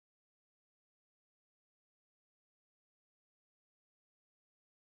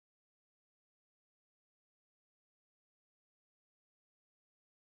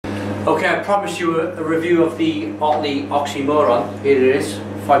Okay, I promised you a review of the Otley Oxymoron. Here it is,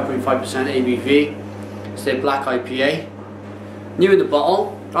 5.5% ABV. It's their black IPA. New in the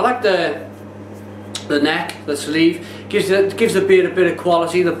bottle. I like the neck, the sleeve. Gives the beer a bit of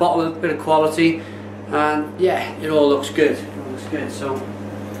quality, the bottle a bit of quality, and yeah, it all looks good. It all looks good. So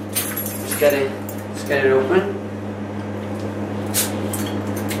let's get it open.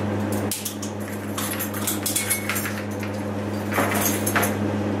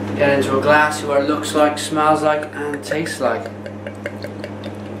 Get into a glass, see what it looks like, smells like, and tastes like.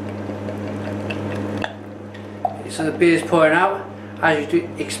 So the beer's pouring out, as you'd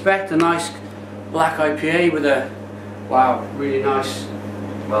expect, a nice black IPA with a, wow, really nice,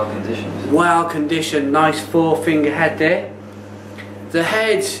 well conditioned, nice 4-finger head there. The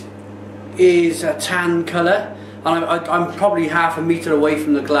head is a tan colour, and I'm probably half a metre away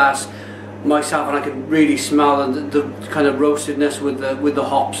from the glass myself, and I can really smell the kind of roastedness with the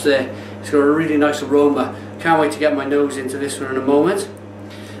hops there. It's got a really nice aroma. Can't wait to get my nose into this one in a moment.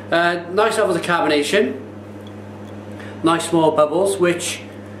 Nice level of carbonation, nice small bubbles, which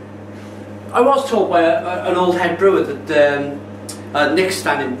I was told by an old head brewer that Nick's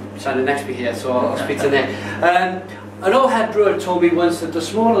standing next to me here, so I'll speak to Nick. An old head brewer told me once that the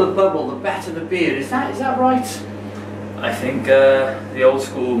smaller the bubble, the better the beer. Is that right? I think the old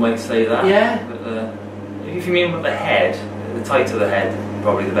school might say that. Yeah. But, if you mean with the head, the tighter the head,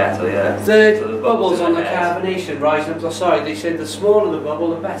 probably the better. Yeah. The bubbles on the carbonation rising up the side. They said the smaller the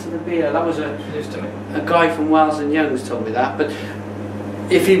bubble, the better the beer. That was news to me. A guy from Welsh and Youngs told me that. But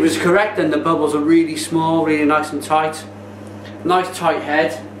if he was correct, then the bubbles are really small, really nice and tight. Nice tight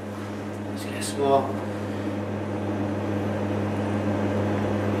head. Let's get small.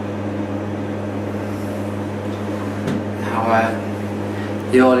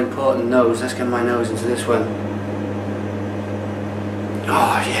 The all-important nose. Let's get my nose into this one.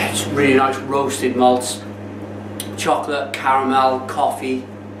 Oh yeah, it's really nice roasted malts, chocolate, caramel, coffee,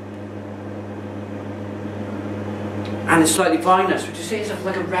 and it's slightly vinous. Would you say it's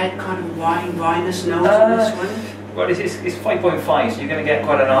like a red kind of vinous nose on this one? Well, it's 5.5, so you're going to get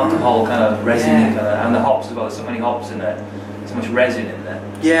quite an alcohol kind of resin, and the hops as well. There's so many hops in there, so much resin in there.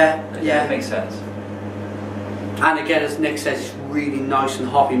 Yeah. It makes sense. And again, as Nick says, it's really nice and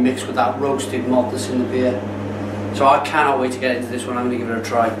hoppy mixed with that roasted malt that's in the beer. So I cannot wait to get into this one. I'm going to give it a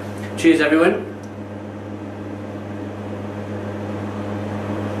try. Cheers, everyone.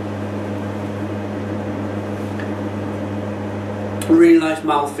 Really nice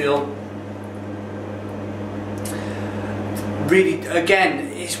mouthfeel. Really, again,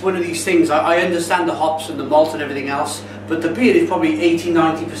 it's one of these things. I understand the hops and the malt and everything else, but the beer is probably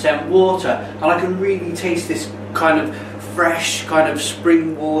 80–90% water, and I can really taste this kind of fresh, kind of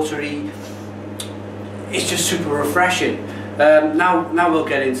spring watery. It's just super refreshing. Now we'll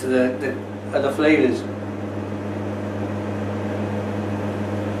get into the other flavours.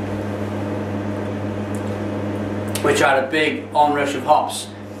 Which had a big onrush of hops.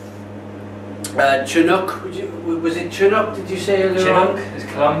 Chinook, was it Chinook, did you say earlier? Chinook is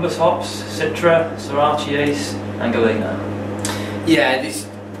Columbus hops, Citra, Sorachi Ace, and Galena. Yeah,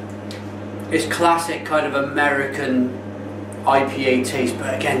 it's classic kind of American IPA taste,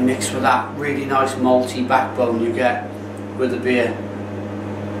 but again mixed with that really nice malty backbone you get with the beer.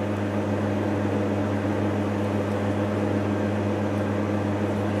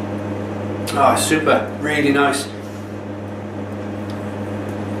 Oh, super, really nice.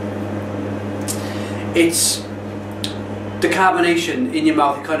 It's the carbonation in your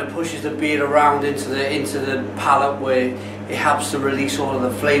mouth. It kind of pushes the beer around into the palate, where it helps to release all of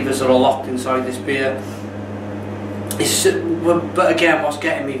the flavours that are locked inside this beer. But again, what's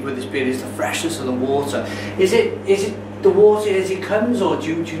getting me with this beer is the freshness of the water. Is it the water as it comes, or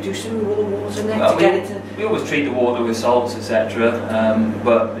do you do something with the water next to get it to? We always treat the water with salts, etc.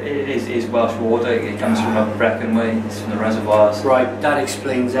 But it is Welsh water. It comes from up Brecon way. It's from the reservoirs. Right, that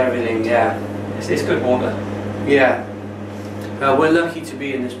explains everything. Yeah. It's good water. Yeah. We're lucky to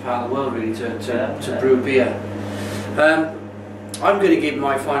be in this part of the world, really, to brew beer. I'm going to give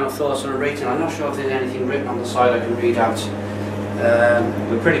my final thoughts on a rating. I'm not sure if there's anything written on the side I can read out.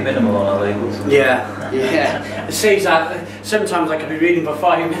 We're pretty minimal on our labels. Yeah. It says that sometimes I could be reading for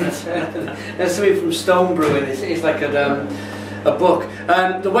 5 minutes. There's something from Stone Brewing. It's like a book.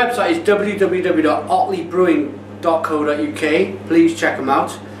 The website is www.otleybrewing.co.uk. Please check them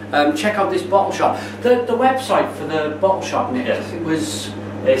out. Check out this bottle shop. The website for the bottle shop, Nick, yes. It was...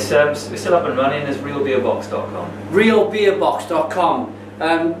 It's still up and running. It's realbeerbox.com. Realbeerbox.com.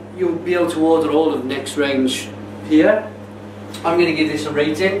 You'll be able to order all of Nick's range here. I'm going to give this a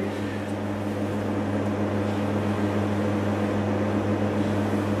rating.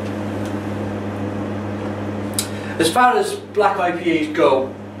 As far as black IPAs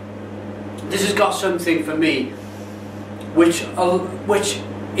go, this has got something for me which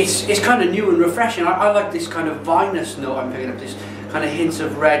it's kind of new and refreshing. I like this kind of vinous note I'm picking up, this kind of hints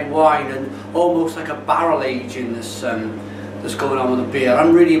of red wine and almost like a barrel aging that's going on with the beer.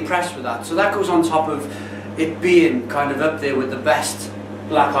 I'm really impressed with that. So that goes on top of it being kind of up there with the best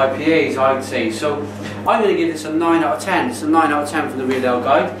black IPAs, I'd say. So I'm going to give this a 9 out of 10. It's a 9 out of 10 from the Real Ale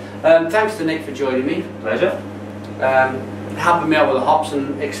Guide. Thanks to Nick for joining me. Pleasure. Helping me out with the hops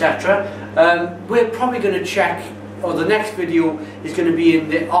and etc. We're probably going to check, or the next video is going to be in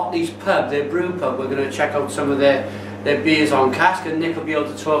the Otley's pub, their brew pub. We're going to check out some of their beers on cask, and Nick will be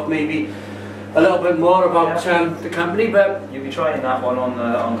able to talk maybe a little bit more about the company. But you'll be trying that one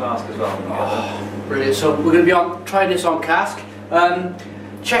on cask as well. Oh, brilliant! So we're going to be trying this on cask.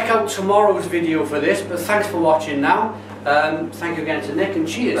 Check out tomorrow's video for this. But thanks for watching now. Thank you again to Nick, and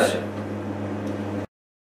cheers. Pleasure.